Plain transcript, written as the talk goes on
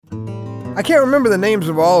I can't remember the names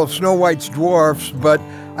of all of Snow White's dwarfs, but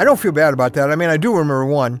I don't feel bad about that. I mean, I do remember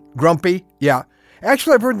one, Grumpy. Yeah.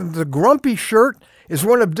 Actually, I've heard that the Grumpy shirt is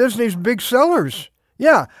one of Disney's big sellers.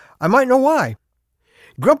 Yeah, I might know why.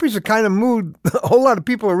 Grumpy's the kind of mood a whole lot of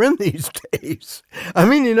people are in these days. I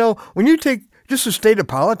mean, when you take just the state of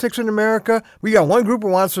politics in America, we got one group who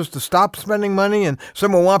wants us to stop spending money, and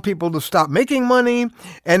some who want people to stop making money,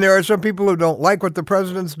 and there are some people who don't like what the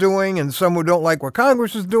president's doing, and some who don't like what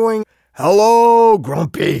Congress is doing. Hello,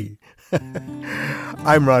 Grumpy.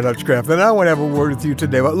 I'm Ron Hutchcraft, and I want to have a word with you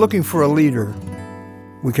today about looking for a leader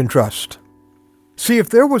we can trust. See, if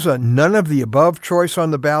there was a none of the above choice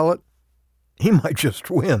on the ballot, he might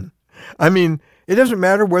just win. I mean, it doesn't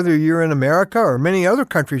matter whether you're in America or many other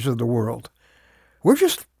countries of the world. We're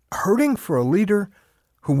just hurting for a leader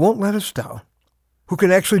who won't let us down, who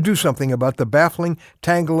can actually do something about the baffling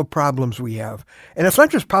tangle of problems we have. And it's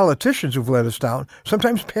not just politicians who've let us down.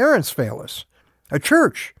 Sometimes parents fail us. A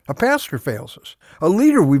church, a pastor fails us. A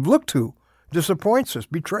leader we've looked to disappoints us,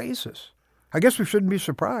 betrays us. I guess we shouldn't be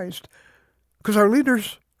surprised, because our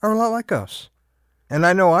leaders are a lot like us. And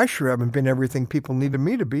I know I sure haven't been everything people needed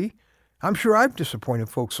me to be. I'm sure I've disappointed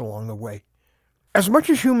folks along the way. As much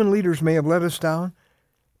as human leaders may have let us down,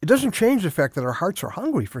 it doesn't change the fact that our hearts are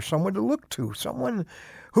hungry for someone to look to, someone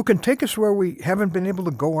who can take us where we haven't been able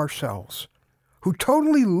to go ourselves, who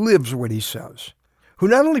totally lives what he says, who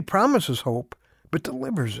not only promises hope, but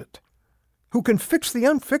delivers it, who can fix the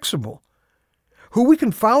unfixable, who we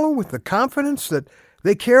can follow with the confidence that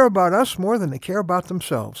they care about us more than they care about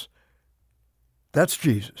themselves. That's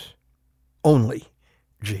Jesus. Only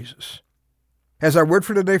Jesus. As our word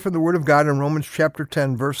for today from the Word of God in Romans chapter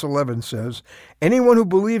 10, verse 11 says, anyone who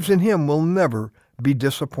believes in him will never be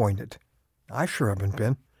disappointed. I sure haven't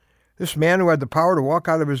been. This man who had the power to walk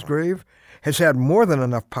out of his grave has had more than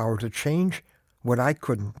enough power to change what I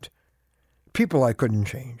couldn't. People I couldn't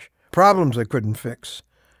change. Problems I couldn't fix.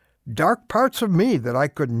 Dark parts of me that I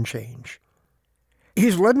couldn't change.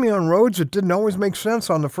 He's led me on roads that didn't always make sense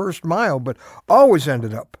on the first mile, but always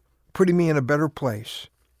ended up putting me in a better place.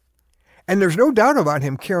 And there's no doubt about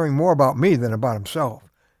him caring more about me than about himself.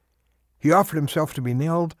 He offered himself to be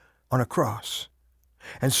nailed on a cross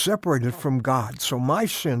and separated from God so my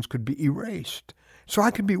sins could be erased, so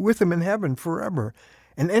I could be with him in heaven forever.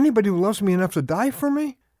 And anybody who loves me enough to die for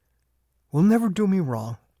me will never do me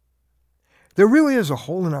wrong. There really is a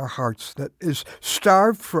hole in our hearts that is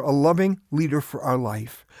starved for a loving leader for our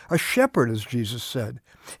life, a shepherd, as Jesus said.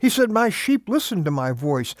 He said, my sheep listen to my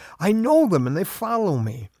voice. I know them and they follow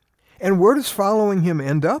me. And where does following him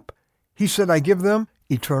end up? He said, I give them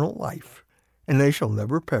eternal life, and they shall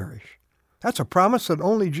never perish. That's a promise that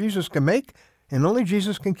only Jesus can make and only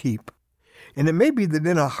Jesus can keep. And it may be that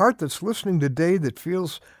in a heart that's listening today that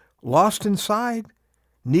feels lost inside,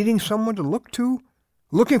 needing someone to look to,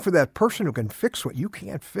 looking for that person who can fix what you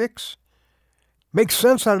can't fix, make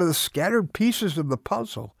sense out of the scattered pieces of the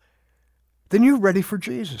puzzle, then you're ready for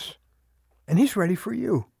Jesus, and he's ready for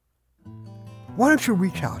you. Why don't you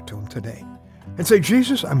reach out to him today and say,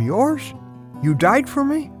 Jesus, I'm yours. You died for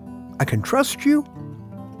me. I can trust you.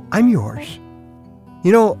 I'm yours.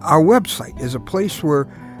 Our website is a place where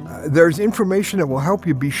there's information that will help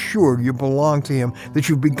you be sure you belong to him, that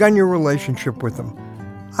you've begun your relationship with him.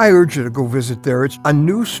 I urge you to go visit there. It's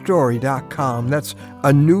anewstory.com. That's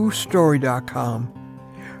anewstory.com.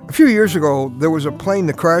 A few years ago, there was a plane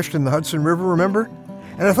that crashed in the Hudson River, remember?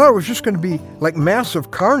 And I thought it was just going to be like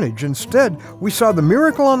massive carnage. Instead, we saw the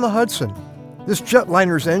miracle on the Hudson. This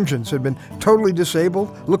jetliner's engines had been totally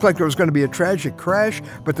disabled. Looked like there was going to be a tragic crash,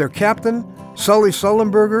 but their captain, Sully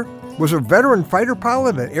Sullenberger, was a veteran fighter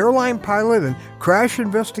pilot, an airline pilot, and crash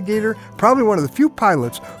investigator, probably one of the few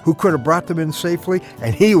pilots who could have brought them in safely,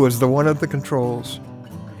 and he was the one at the controls.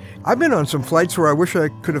 I've been on some flights where I wish I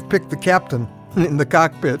could have picked the captain in the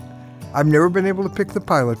cockpit. I've never been able to pick the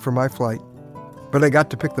pilot for my flight. But I got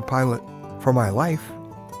to pick the pilot for my life,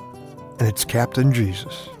 and it's Captain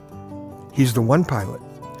Jesus. He's the one pilot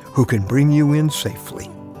who can bring you in safely,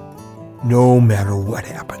 no matter what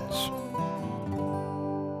happens.